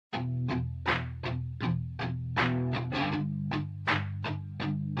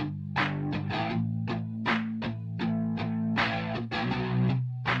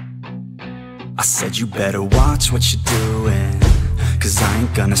I said you better watch what you're doing, 'cause I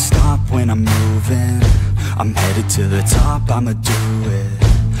ain't gonna stop when I'm moving. I'm headed to the top, I'ma do it.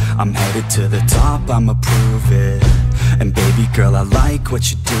 I'm headed to the top, I'ma prove it. And baby girl, I like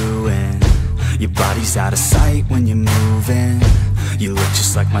what you're doing. Your body's out of sight when you're moving. You look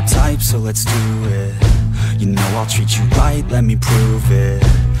just like my type, so let's do it. You know I'll treat you right, let me prove it.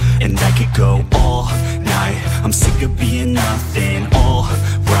 And I could go all night, I'm sick of being nothing. All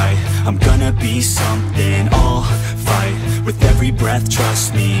right, I'm gonna be something. I'll fight with every breath,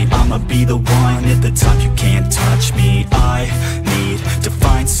 trust me. I'ma be the one at the top, you can't touch me. I need to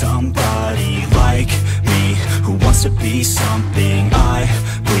find somebody like me, who wants to be something. I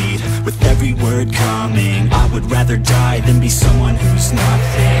bleed with every word coming. I would rather die than be someone who's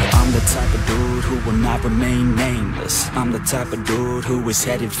nothing. I'm the type of dude who will not remain nameless. I'm the type of dude who is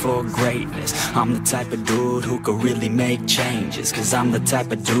headed for greatness. I'm the type of dude who could really make changes, 'cause I'm the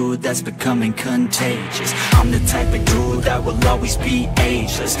type of dude that's becoming contagious. I'm the type of dude that will always be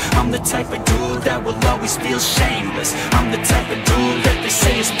ageless. I'm the type of dude that will always feel shameless. I'm the type of dude that they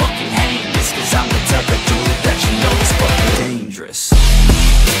say is fucking heinous, 'cause I'm the type of dude that you know is fucking dangerous.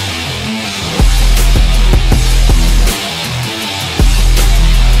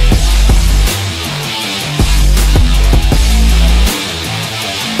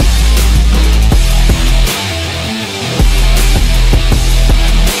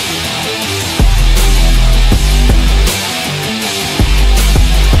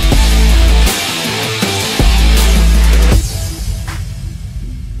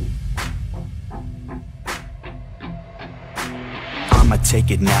 I'ma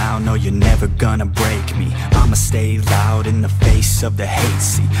take it now, no you're never gonna break me. I'ma stay loud in the face of the hate,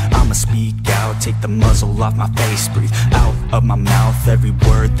 see. I'ma speak out, take the muzzle off my face. Breathe out of my mouth every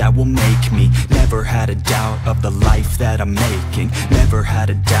word that will make me. Never had a doubt of the life that I'm making. Never had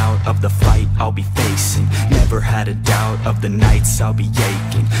a doubt of the fight I'll be facing. Never had a doubt of the nights I'll be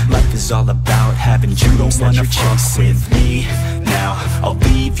aching. Life is all about having dreams that you're chasing. With me now, I'll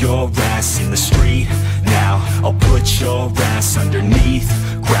leave your ass in the street. Now, I'll put your ass underneath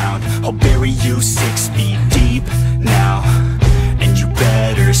ground. I'll bury you 6 feet deep now, and you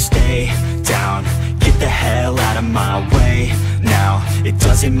better stay down. Get the hell out of my way now. It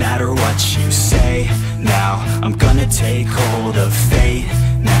doesn't matter what you say now. I'm gonna take hold of fate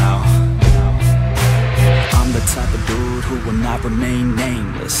now. I'm the type of dude who will not remain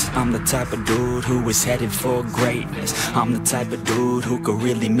nameless. I'm the type of dude who is headed for greatness. I'm the type of dude who could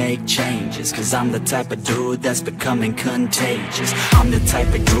really make changes, 'cause I'm the type of dude that's becoming contagious. I'm the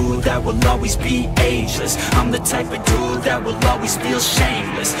type of dude that will always be ageless. I'm the type of dude that will always feel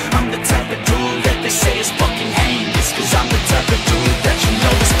shameless.